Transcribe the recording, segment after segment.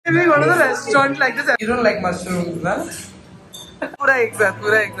We go to the restaurant like this. You don't like mushrooms, na? Pura ek sath.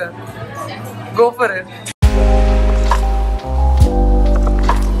 Go for it.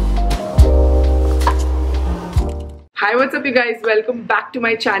 Hi, what's up you guys? Welcome back to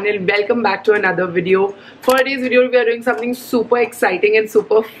my channel. Welcome back to another video. For today's video, we are doing something super exciting and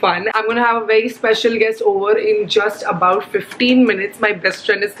super fun. I'm gonna have a very special guest over in just about 15 minutes. My best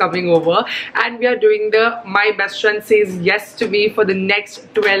friend is coming over and we are doing the My Best Friend Says Yes to Me for the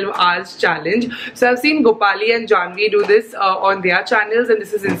next 12 hours challenge. So I've seen Gopali and Janvi do this on their channels and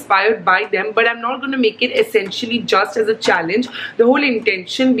this is inspired by them, but I'm not gonna make it essentially just as a challenge. The whole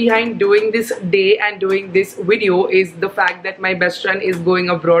intention behind doing this day and doing this video is the fact that my best friend is going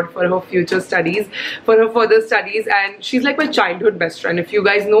abroad for her future studies, for her further studies, and she's like my childhood best friend. If you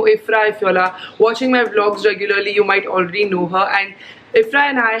guys know Ifra, if you all are watching my vlogs regularly, you might already know her. And Ifra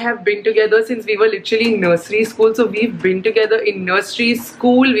and I have been together since we were literally in nursery school. So we've been together in nursery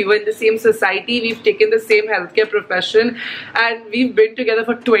school, we were in the same society, we've taken the same healthcare profession, and we've been together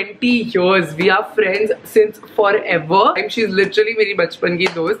for 20 years. We are friends since forever. And she's literally meri bachpan ki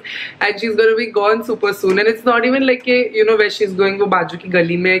dost, and she's going to be gone super soon. And it's not even like a, you know, where she's going wo baaju ki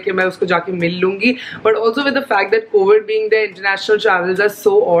gali mein ke main usko jaake mil lungi, but also with the fact that COVID being there, international travels are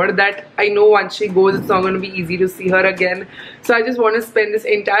so odd that I know once she goes it's not going to be easy to see her again. So I just want to spend this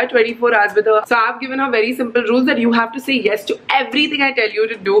entire 24 hours with her. So I've given her very simple rules that you have to say yes to everything I tell you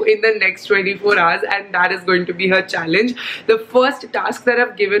to do in the next 24 hours, and that is going to be her challenge. The first task that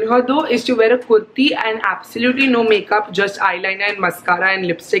I've given her though is to wear a kurti and absolutely no makeup, just eyeliner and mascara and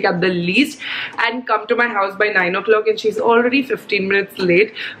lipstick at the least, and come to my house by 9 o'clock, and she's already 15 minutes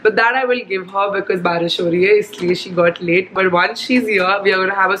late, but that I will give her because barish ho rahi hai, isliye she got late. But once she's here, we are going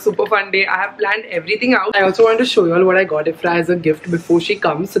to have a super fun day. I have planned everything out. I also want to show you all what I got Ifra as a gift before she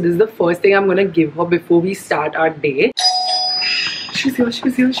comes. So this is the first thing I'm gonna give her before we start our day. She's here,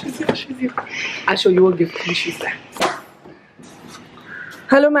 she's here, she's here, she's here. I'll show you a gift when she's there.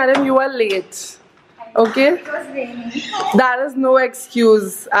 Hello madam, you are late. Okay? It was raining. That is no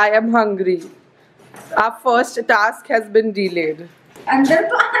excuse. I am hungry. Our first task has been delayed. Under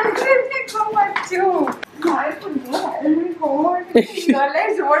the how much you? I could go. Oh my god.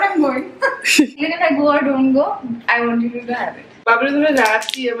 Realize what I'm going. Even if I go or don't go, I want you to have it. Papa, you have rap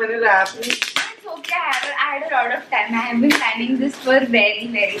kiya, maine rap nahi. It's okay. I had a lot of time. I have been planning this for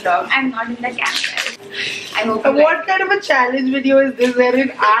very long. I'm not in the camp, guys. I hope. What kind of a challenge video is this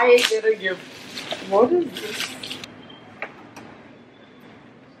wherein I get a gift? What is this?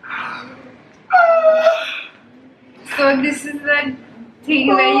 So this is the thing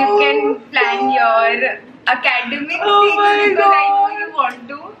where you can plan your academic things because I know you want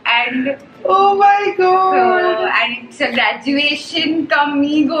to, and oh my god! so, and it's a graduation, come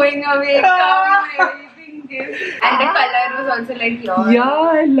me going away, come everything gift, and the color was also like yours. Yeah,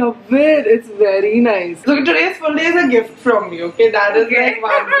 I love it. It's very nice. So today's full day is a gift from me. Okay, that is Okay. like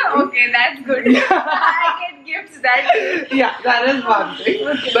one thing. Okay, that's good. I get gifts that. Yeah, that is one thing.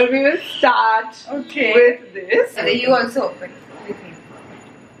 Okay. But we will start with this. So you also open with me.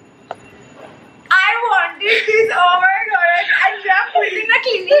 I wanted this. Oh my god! And you have put in a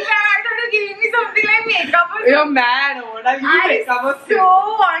clinic bag. I thought you giving me something like makeup or something. You're mad. What have you makeup or so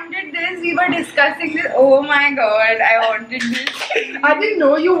wanted this. We were discussing this. Oh my god! I wanted this. I didn't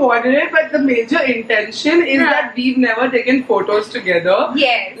know you wanted it, but the major intention is that we've never taken photos together.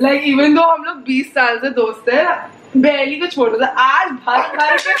 Yes. Like even though हम लोग 20 साल से दोस्त हैं, barely कुछ photos है. आज भर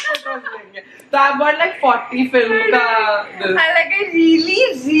के photos लेंगे. So I've got like 40 film का. I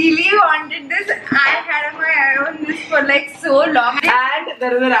really wanted this. I had my eye on this for like so long. And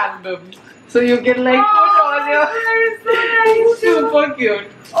there is an album, so you can like put all your. So nice. Super cute.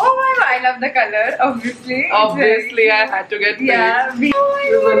 Oh my god! I love the color. Obviously. Obviously, I had to get yeah. pink.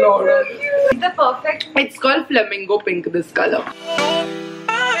 There's a lot of. It's the perfect. It's called flamingo pink. This color.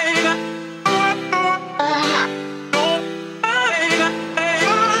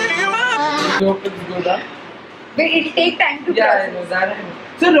 Hope it's good, huh? But it'll take time to Yeah, I know that. I know.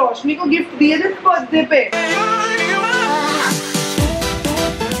 So Roshni को gift दिए थे birthday पे.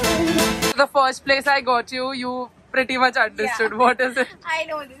 The first place I got you, you pretty much understood. Yeah. What is it? I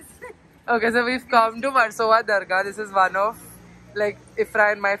know this. Okay, so we've come to Versova Dargah. This is one of like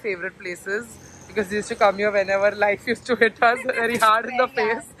Ifra and my favorite places because we used to come here whenever life used to hit us very hard in the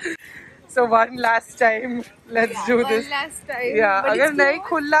face. So one last time, let's do this. One last time. Yeah, but अगर नहीं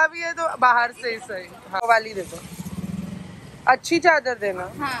खुला भी है तो बाहर से ही सही. हाँ, वाली दे दो. अच्छी चादर देना.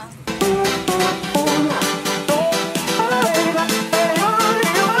 हाँ.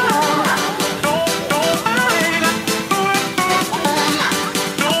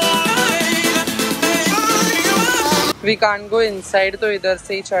 We can't go inside, तो इधर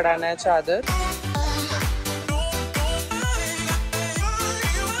से ही चढ़ाना है चादर.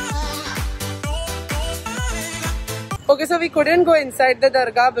 Okay, so we couldn't go inside the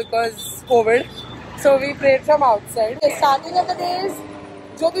dargah because COVID. So we prayed from outside. The starting of the day is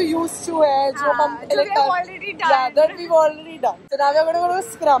जो तू used to है, जो हम already done. Yeah, that we've already done. So now we're going to go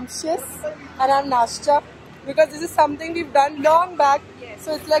scrumptious and have nashta because this is something we've done long back. Yes.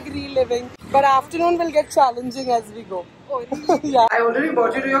 So it's like reliving. But afternoon will get challenging as we go. Oh, really? Yeah. I already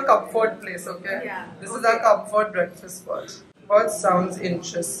brought you to your comfort place, okay? Yeah. This is our comfort breakfast spot. What sounds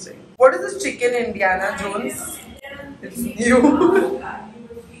interesting? What is this chicken Indiana Jones? It's new.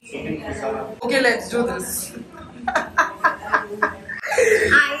 Okay, let's do this. I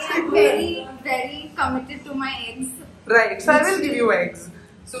am very, very committed to my eggs. Right, so I will give you eggs.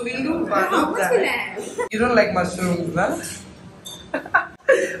 So we'll do one of that. You don't like mushrooms, huh?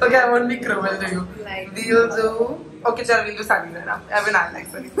 Okay, I won't be cruel to you. Like, we'll do... Okay, chal, we'll do sunny side up. Even I like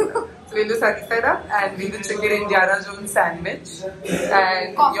sunny side up. So we'll do sunny side up and we'll do chicken Indiana Jones sandwich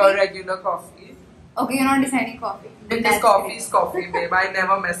and coffee? Your regular coffee. Okay, you're not deciding coffee. Because coffee is coffee, babe. I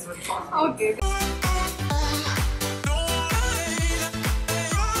never mess with coffee. Okay.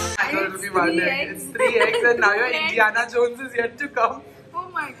 I thought it would be one egg. It's 3 eggs and now your Indiana Jones is yet to come. Oh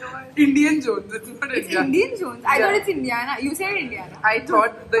my god. Indian Jones, it's not It's Indiana. Indian Jones. I thought it's Indiana. You said Indiana. I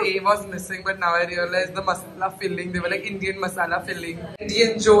thought the A was missing, but now I realized the masala filling. They were like Indian masala filling.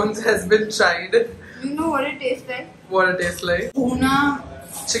 Indian Jones has been tried. You know what it tastes like? What it tastes like? Bhuna.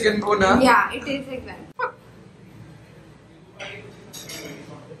 Chicken bhuna. Yeah, it tastes like that.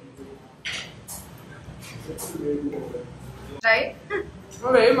 Right?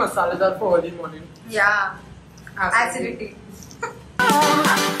 Very masaladar for early morning. Yeah. Acidity.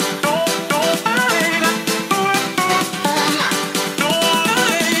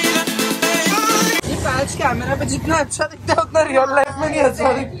 Patch camera पे जितना अच्छा दिखता है उतना real life में नहीं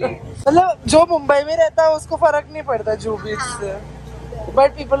अच्छा दिखता. मतलब जो मुंबई में रहता है उसको फर्क नहीं पड़ता जू बीच से.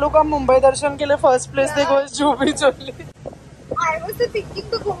 But people who come Mumbai दर्शन के लिए first place they go is Juhu Beach only. I was thinking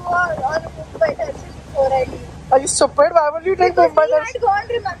to go on Mumbai Darshan before I leave. Are you stupid? Why would you take Mumbai We Darshan? had gone,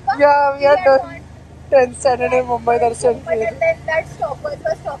 remember? Yeah, we had done gone. 10th standard in Mumbai Darshan. But and then that stoppers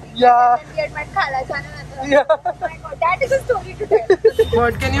was stopping. Yeah. And then we had met Khala Chan and Anand. Yeah. Oh my god, that is a story to tell.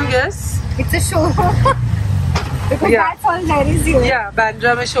 What can you guess? It's a show. Because Yeah. that's all there is here. Yeah,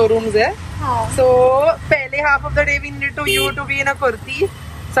 Bandra में showrooms है. हाँ. So पहले half of the day we needed you to be in a kurti.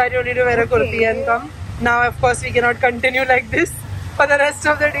 So I don't need to wear a kurti and come. Now of course we cannot continue like this for the rest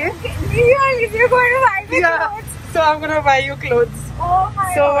of the day. You're going to buy me clothes. So I'm gonna buy you clothes. Oh my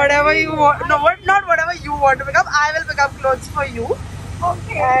So god. whatever you want, no, not whatever you want to pick up, I will pick up clothes for you.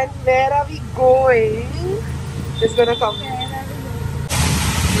 Okay. And where are we going? It's gonna come.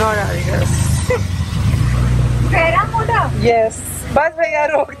 Not I guess. Vera Moda. Yes. बस भैया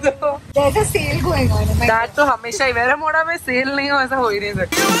रोक दो. There's a sale going on. That तो हमेशा ही vera मोड़ा में cell नहीं हो ऐसा हो ही नहीं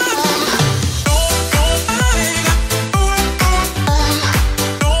सकता.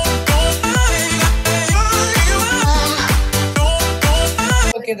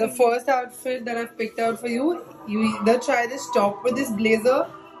 Okay, the first outfit that I've picked out for you, you either try this top with this blazer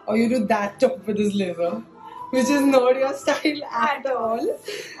or you do that top with this blazer, which is not your style at all.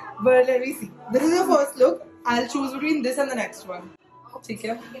 But let me see. This is your first look. I'll choose between this and the next one.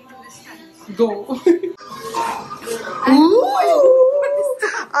 Okay? Go. Ooh,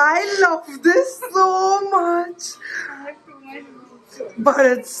 I love this so much. But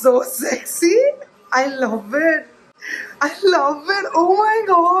it's so sexy. I love it. I love it. Oh my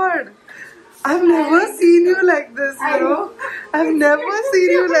god. I've never seen you like this, you know. I've never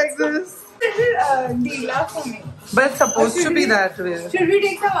seen you like this. This is Dila for me. But it's supposed to be that way. Should we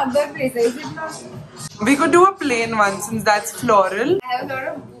take some other blazer? Is it not? We could do a plain one since that's floral. I have a lot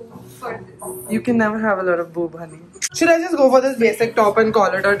of boobs for this. You can never have a lot of boob, honey. Should I just go for this basic top and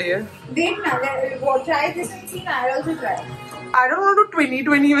call it a day? Wait now, try this and see. I'll also try. I don't want to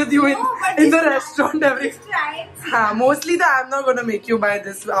 20-20 with you in the restaurant every. Just try and see. Mostly I'm not gonna make you buy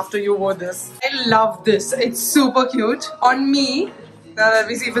this after you wore this. I love this. It's super cute. On me. Now let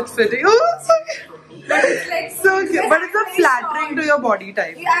me see if it's fitting. Oh, it's so cute. But it's like So cute. But it's a flattering to your body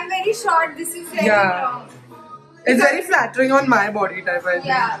type. Yeah, I'm very short. This is very long. It's very flattering on my body type, I think.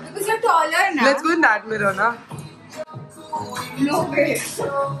 Yeah, because you're taller now. Let's go in that mirror, na? No way.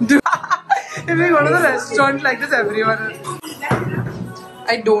 If we go to the restaurant like this, everyone.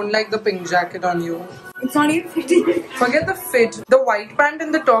 I don't like the pink jacket on you. It's not even fitting. Forget the fit. The white pant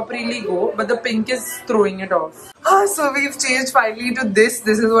and the top really go, but the pink is throwing it off. So we've changed finally to this.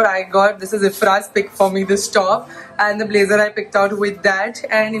 This is what I got. This is Ifra's pick for me, this top. And the blazer I picked out with that.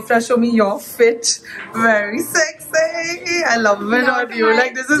 And Ifra, show me your fit. Very sexy. I love it on you.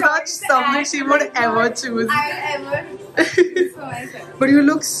 Like, this is not something she would ever choose. I ever choose for myself. But you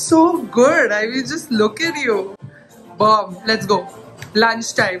look so good. I mean, just look at you. Bomb. Let's go.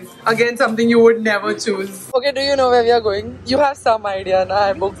 Lunchtime. Again, something you would never choose. Okay, do you know where we are going? You have some idea, na?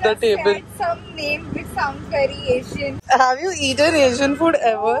 I booked the table. Said some name which sounds very Asian. Have you eaten Asian food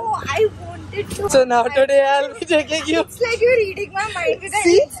ever? Oh, I wanted to. So now today I'll be taking you. It's like you're reading my mind with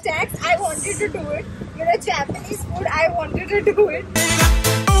the stacks. I wanted to do it. You know, Japanese food. I wanted to do it.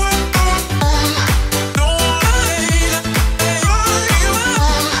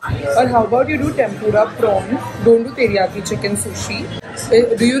 Or how about you do tempura prawns? Don't do teriyaki chicken sushi.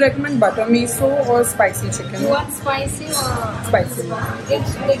 Do you recommend butter miso or spicy chicken? You want spicy or spicy?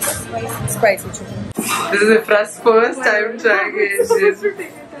 It's like spicy. Spicy chicken. This is Ifra's first time trying Asian.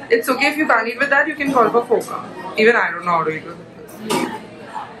 It's okay if you can't eat with that. You can call for foca. Even I don't know how to eat with it.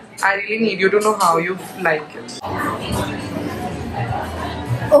 I really need you to know how you like it.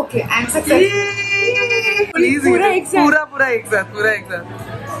 Okay, I'm successful. Please eat it. Pura ek saath.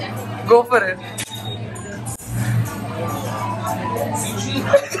 Go for it.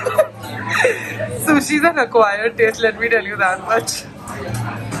 Sushi is an acquired taste, let me tell you that much.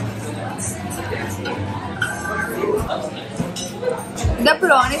 The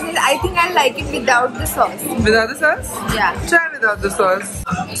prawn is, I think I like it without the sauce. Without the sauce? Yeah. Try without the sauce.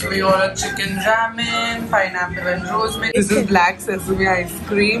 We ordered chicken ramen, pineapple and rosemary. This is black sesame ice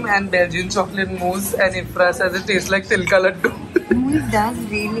cream and Belgian chocolate mousse, and Ifra says it tastes like tilka laddu. No, it does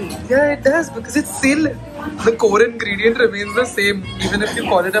really. Yeah, it does, because it's still, the core ingredient remains the same, even if you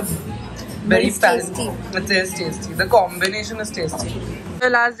call it a very tasty. It is tasty. The combination is tasty. The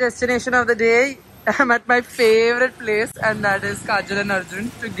last destination of the day, I'm at my favorite place, and that is Kajal and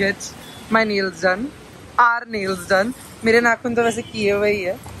Arjun, to get my nails done. Our nails done. मेरे नाखून तो वैसे किए हुए ही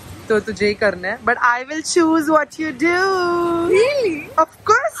है, तो तुझे ही करना है. But I will choose what you do. Really? Of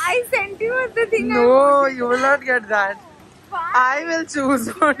course. I sent you the thing. No, you will not get that. Why? I will choose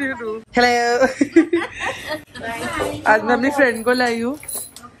what you do. Hello. आज मैं अपनी friend को लाई हूँ.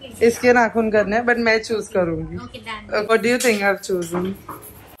 इसके नाखून करने हैं, but मैं choose करूँगी. Okay, done. What do you think I've chosen?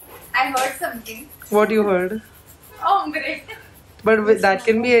 I heard something. What you heard? Ombre. But that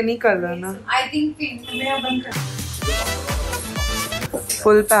can be any color, na? I think pink.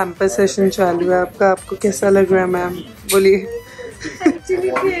 Full pamper session चालू है आपका. आपको कैसा लग रहा है मैम? बोलिए.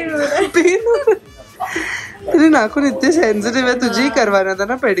 Actually, pain हो रहा है. Pain हो रहा है? तेरे नाखून इतने सेंसिटिव है, तुझे ही करवाना था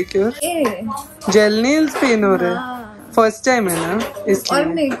ना पेडिक्योर. जेल नेल्स पेन हो रहे हैं. फर्स्ट टाइम है ना इसलिए. और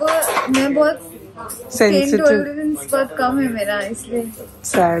मेरे को मैं बहुत सेंसिटिव. टॉलरेंस बहुत कम है मेरा, इसलिए.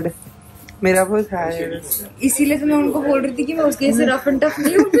 सैड. मेरा बहुत हाई है. इसीलिए तो मैं उनको बोल रही थी कि मैं उसके जैसे रफ एंड टफ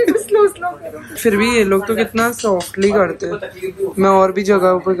नहीं हूँ, स्लो करूँ. फिर भी ये लोग तो कितना सॉफ्टली करते हैं. मैं और भी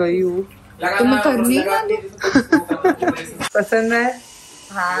जगहों पे गई हूँ. तो मैं करनी का पसंद है.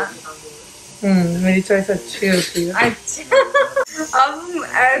 हाँ. मेरी चॉइस अच्छी होती है. अच्छा. अब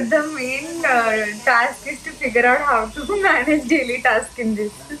the main task is to figure out how to manage daily task in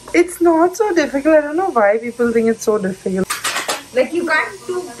this. It's not so difficult. I don't know why people think it's so difficult. Like you can't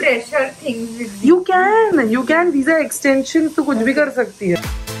do pressure things with You can. These are extensions. तो कुछ भी कर सकती है.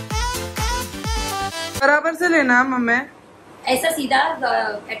 बराबर से लेना mummy. ऐसा सीधा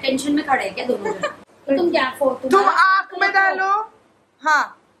अटेंशन में खड़े हैं क्या दोनों जन? तो तुम क्या तुम आँख में डालो.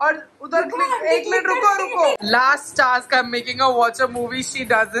 हाँ. और उधर क्लिक. एक मिनट रुको. Last task, I'm making her watch a movie she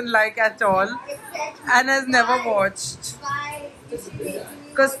doesn't like at all and has never watched.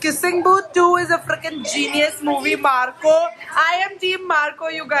 Because Kissing Booth 2 is a freaking genius movie, Marco. I am team Marco,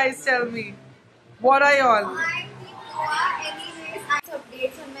 you guys tell me. What are y'all? anyways,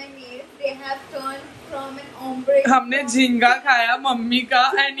 updates on my nails. They have turned from an ombre. हमने झींगा खाया mummy का,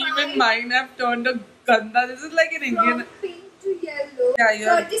 and even mine have turned a ganda. This is like an Indian. From pink to yellow. Yeah,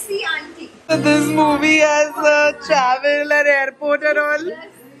 yeah. Courtesy auntie. So this movie has travel and airport and all. Does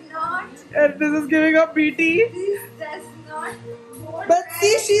not. And this is giving her BT. This does not. But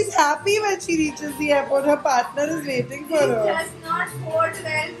see, she's happy when she reaches the airport. Her partner is waiting for her. This does not hold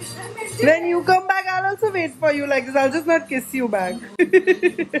well with the When you come back, I'll also wait for you like this. I'll just not kiss you back.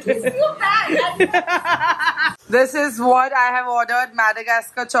 Kiss you back. This is what I have ordered.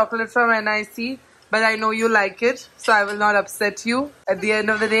 Madagascar chocolate from NIC. But I know you like it, so I will not upset you at the end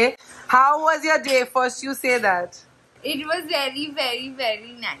of the day. How was your day? First you say that. It was very, very,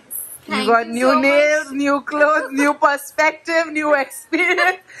 very nice. You got new nails, new clothes, new perspective, new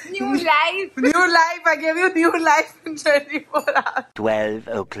experience. New life. New life. I gave you new life in 24 hours. 12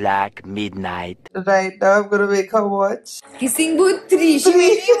 o'clock midnight. Right now I'm gonna make her watch. Kissing Booth 3. She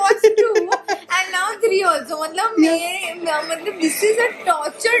made me watch 2 and now 3 also. This is a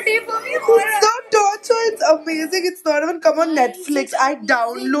torture day for me. It's not torture, it's amazing. It's not even come on Netflix. I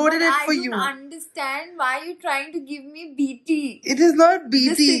downloaded it for you. I don't understand why you're trying to give me BT. It is not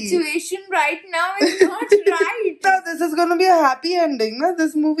BT. The situation right now is not right. No, this is gonna be a happy ending. No?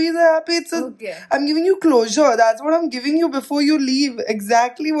 This movie is a happy. Okay. I'm giving you closure. That's what I'm giving you before you leave.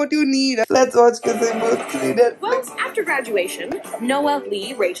 Exactly what you need. Let's watch Kissing Booth 3. Well, after graduation, Noah,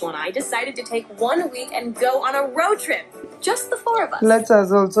 Lee, Rachel, and I decided to take 1 week and go on a road trip. Just the 4 of us. Let's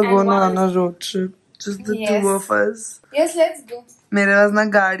also go on a road trip. Just the 2 of us. Yes, let's go. मेरे पास ना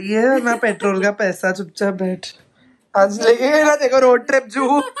गाड़ी है और ना petrol का पैसा. चुपचाप बैठ. आज लेके ना देखो रोड ट्रिप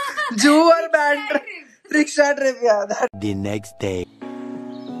जू और बैंड रिक्शा ट्रिप याद. The next day.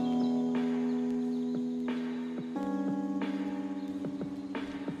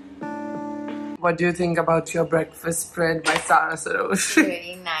 What do you think about your breakfast spread by Sarosh?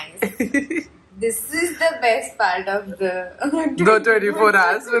 Very nice. This is the best part of the 24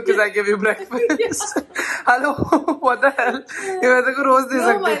 hours because I give you breakfast. Hello, what the hell? You have to roast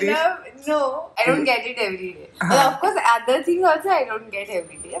this. No, I don't get it every day. Well, of course, other things also I don't get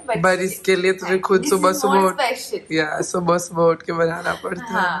every day. But इसके लिए तुझे खुद सुबह special. Yeah, सुबह उठ के बनाना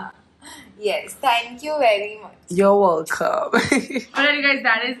पड़ता है. Yes, thank you very much. You're welcome. Alright guys,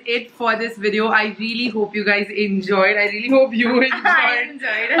 that is it for this video. I really hope you guys enjoyed. I really hope you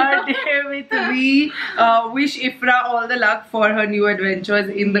enjoyed her day with me. Wish Ifra all the luck for her new adventures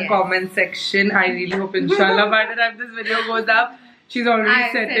in the comment section. I really hope inshallah by the time this video goes up, she's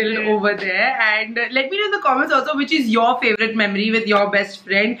already settled over there. And let me know in the comments also which is your favorite memory with your best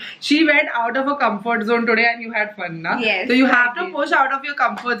friend. She went out of her comfort zone today and you had fun, na? Yes. So you have to push out of your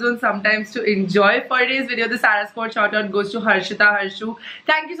comfort zone sometimes to enjoy. For today's video, the Sarah's Code shout out goes to Harshita Harshu.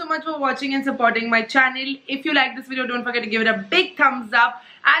 Thank you so much for watching and supporting my channel. If you like this video, don't forget to give it a big thumbs up.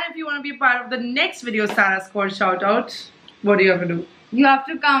 And if you want to be a part of the next video, Sarah's Code shout out, what do you have to do? You have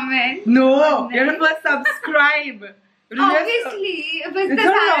to comment. No, you have to first subscribe. Obviously, it's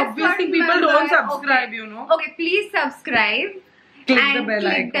not obviously people don't subscribe, okay. You know. Okay, please subscribe. Click and the bell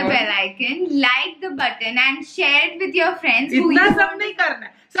click icon. The bell icon, like the button and share it with your friends. इतना सब नहीं करना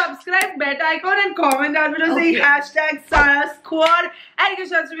है. Subscribe, bell icon and comment down below saying hashtag Sarah's Squad and get a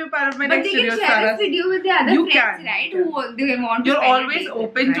chance to be a part of my next video. But they can share this video with the other friends, right? Who they want to. You're always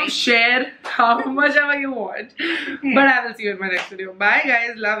open to share how much ever you want. But I will see you in my next video. Bye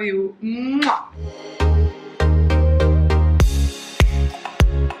guys, love you. Mwah.